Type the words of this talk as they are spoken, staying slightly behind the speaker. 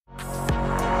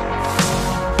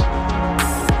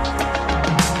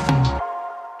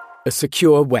A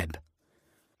secure web.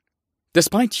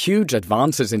 Despite huge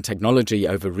advances in technology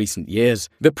over recent years,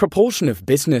 the proportion of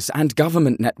business and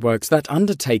government networks that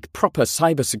undertake proper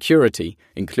cybersecurity,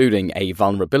 including a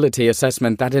vulnerability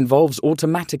assessment that involves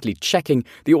automatically checking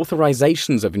the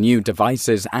authorizations of new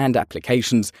devices and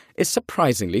applications, is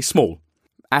surprisingly small.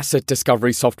 Asset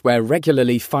discovery software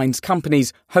regularly finds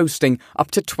companies hosting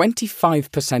up to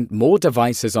 25% more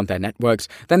devices on their networks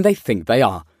than they think they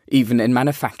are, even in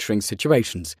manufacturing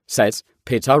situations, says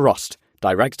Peter Rost,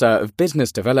 Director of Business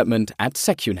Development at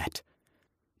SecuNet.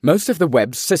 Most of the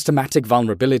web's systematic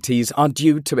vulnerabilities are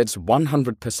due to its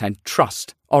 100%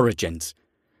 trust origins.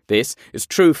 This is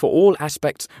true for all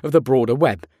aspects of the broader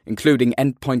web, including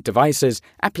endpoint devices,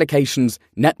 applications,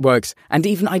 networks, and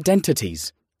even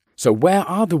identities. So where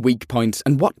are the weak points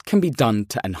and what can be done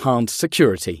to enhance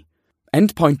security?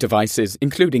 Endpoint devices,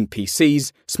 including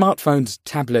PCs, smartphones,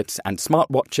 tablets, and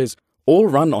smartwatches, all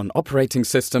run on operating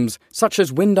systems such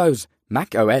as Windows,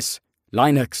 Mac OS,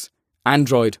 Linux,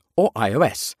 Android, or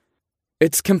iOS.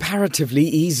 It's comparatively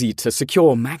easy to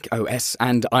secure Mac OS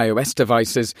and iOS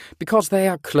devices because they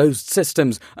are closed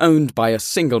systems owned by a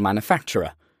single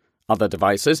manufacturer. Other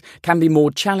devices can be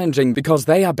more challenging because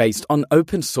they are based on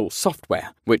open-source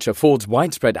software, which affords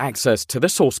widespread access to the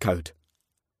source code.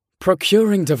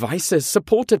 Procuring devices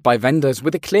supported by vendors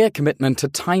with a clear commitment to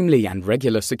timely and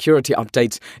regular security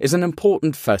updates is an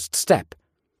important first step.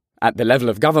 At the level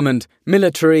of government,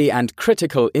 military, and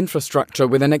critical infrastructure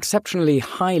with an exceptionally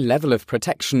high level of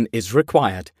protection is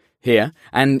required. Here,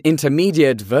 an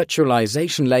intermediate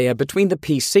virtualization layer between the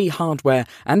PC hardware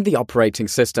and the operating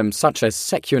system, such as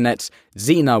SecuNet's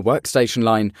Xena workstation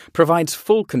line, provides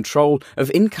full control of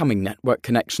incoming network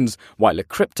connections, while a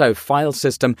crypto file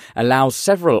system allows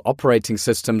several operating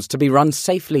systems to be run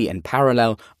safely in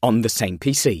parallel on the same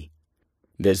PC.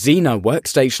 The Xena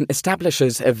workstation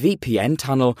establishes a VPN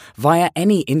tunnel via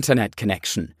any internet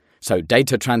connection, so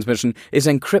data transmission is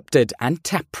encrypted and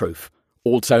tap-proof.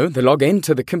 Also, the login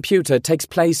to the computer takes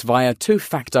place via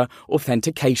two-factor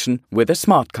authentication with a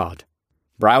smart card.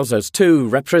 Browsers, too,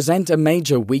 represent a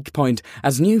major weak point,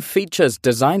 as new features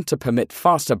designed to permit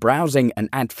faster browsing and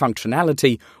add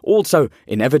functionality also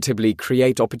inevitably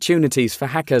create opportunities for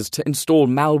hackers to install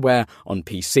malware on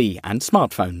PC and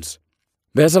smartphones.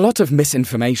 There's a lot of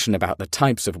misinformation about the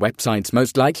types of websites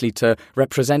most likely to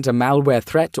represent a malware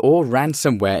threat or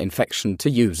ransomware infection to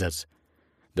users.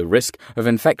 The risk of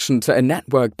infection to a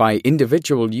network by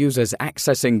individual users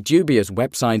accessing dubious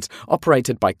websites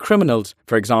operated by criminals,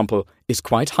 for example, is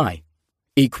quite high.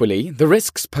 Equally, the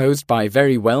risks posed by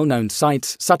very well-known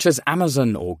sites such as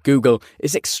Amazon or Google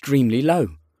is extremely low.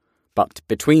 But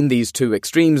between these two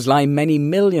extremes lie many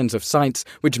millions of sites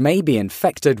which may be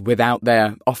infected without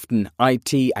their often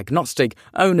IT-agnostic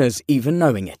owners even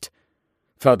knowing it.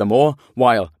 Furthermore,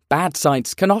 while bad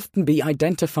sites can often be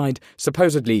identified,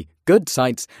 supposedly good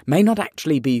sites may not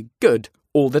actually be good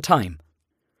all the time.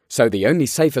 So the only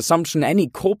safe assumption any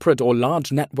corporate or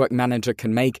large network manager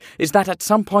can make is that at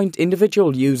some point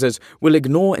individual users will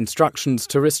ignore instructions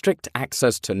to restrict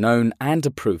access to known and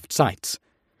approved sites.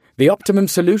 The optimum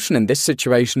solution in this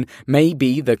situation may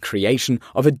be the creation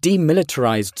of a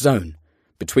demilitarized zone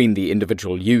between the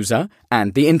individual user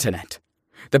and the internet.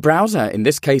 The browser, in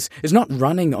this case, is not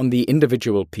running on the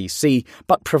individual PC,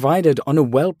 but provided on a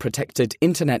well-protected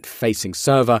internet-facing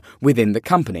server within the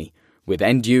company, with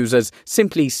end users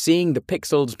simply seeing the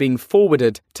pixels being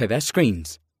forwarded to their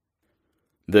screens.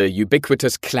 The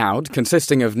ubiquitous cloud,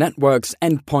 consisting of networks,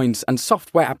 endpoints, and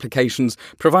software applications,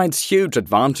 provides huge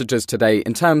advantages today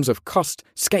in terms of cost,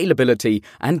 scalability,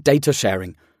 and data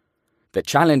sharing. The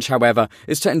challenge, however,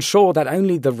 is to ensure that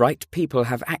only the right people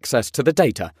have access to the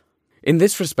data. In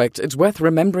this respect, it's worth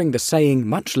remembering the saying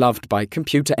much loved by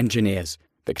computer engineers: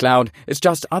 the cloud is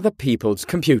just other people's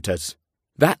computers.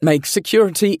 That makes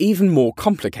security even more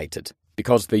complicated,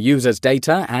 because the user's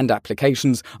data and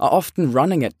applications are often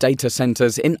running at data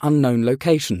centers in unknown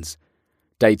locations.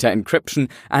 Data encryption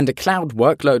and a cloud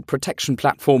workload protection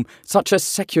platform such as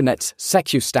SecuNet's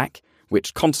SecuStack,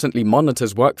 which constantly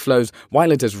monitors workflows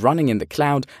while it is running in the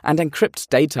cloud and encrypts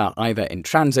data either in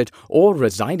transit or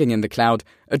residing in the cloud,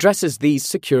 addresses these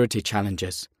security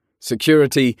challenges.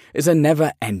 Security is a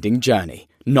never-ending journey,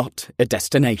 not a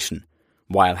destination.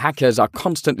 While hackers are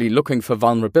constantly looking for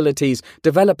vulnerabilities,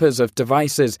 developers of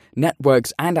devices,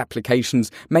 networks, and applications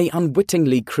may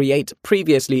unwittingly create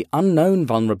previously unknown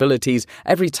vulnerabilities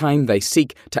every time they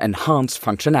seek to enhance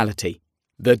functionality.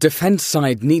 The defense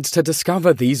side needs to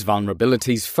discover these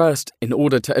vulnerabilities first in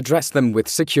order to address them with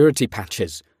security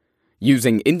patches.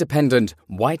 Using independent,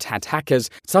 white-hat hackers,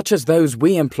 such as those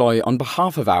we employ on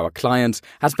behalf of our clients,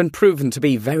 has been proven to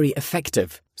be very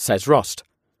effective, says Rost.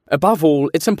 Above all,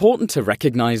 it's important to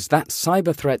recognize that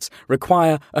cyber threats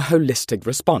require a holistic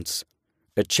response.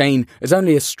 A chain is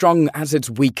only as strong as its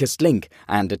weakest link,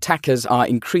 and attackers are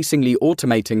increasingly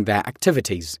automating their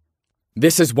activities.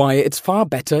 This is why it's far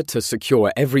better to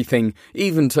secure everything,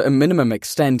 even to a minimum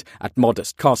extent at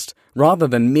modest cost, rather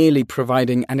than merely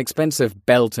providing an expensive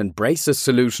belt and braces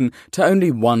solution to only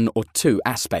one or two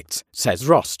aspects, says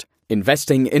Rost.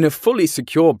 Investing in a fully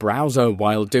secure browser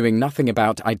while doing nothing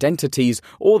about identities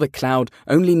or the cloud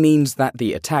only means that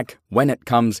the attack, when it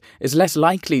comes, is less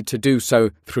likely to do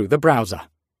so through the browser.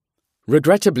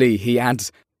 Regrettably, he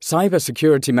adds,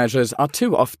 cybersecurity measures are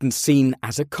too often seen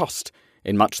as a cost,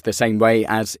 in much the same way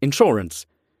as insurance.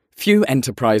 Few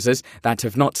enterprises that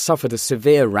have not suffered a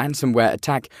severe ransomware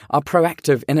attack are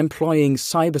proactive in employing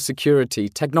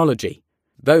cybersecurity technology.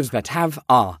 Those that have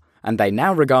are, and they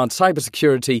now regard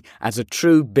cybersecurity as a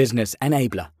true business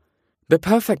enabler. The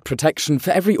perfect protection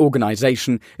for every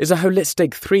organization is a holistic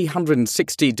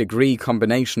 360-degree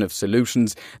combination of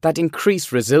solutions that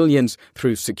increase resilience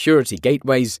through security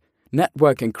gateways,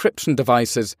 network encryption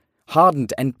devices,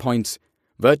 hardened endpoints,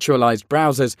 virtualized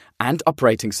browsers and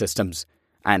operating systems,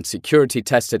 and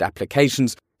security-tested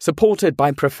applications supported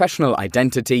by professional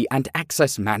identity and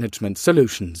access management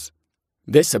solutions.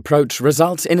 This approach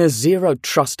results in a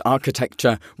zero-trust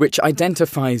architecture which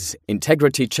identifies,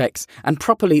 integrity checks, and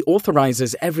properly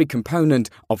authorizes every component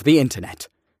of the Internet.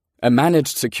 A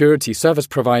managed security service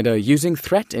provider using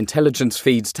threat intelligence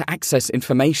feeds to access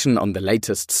information on the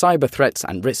latest cyber threats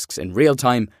and risks in real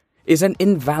time is an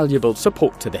invaluable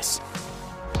support to this.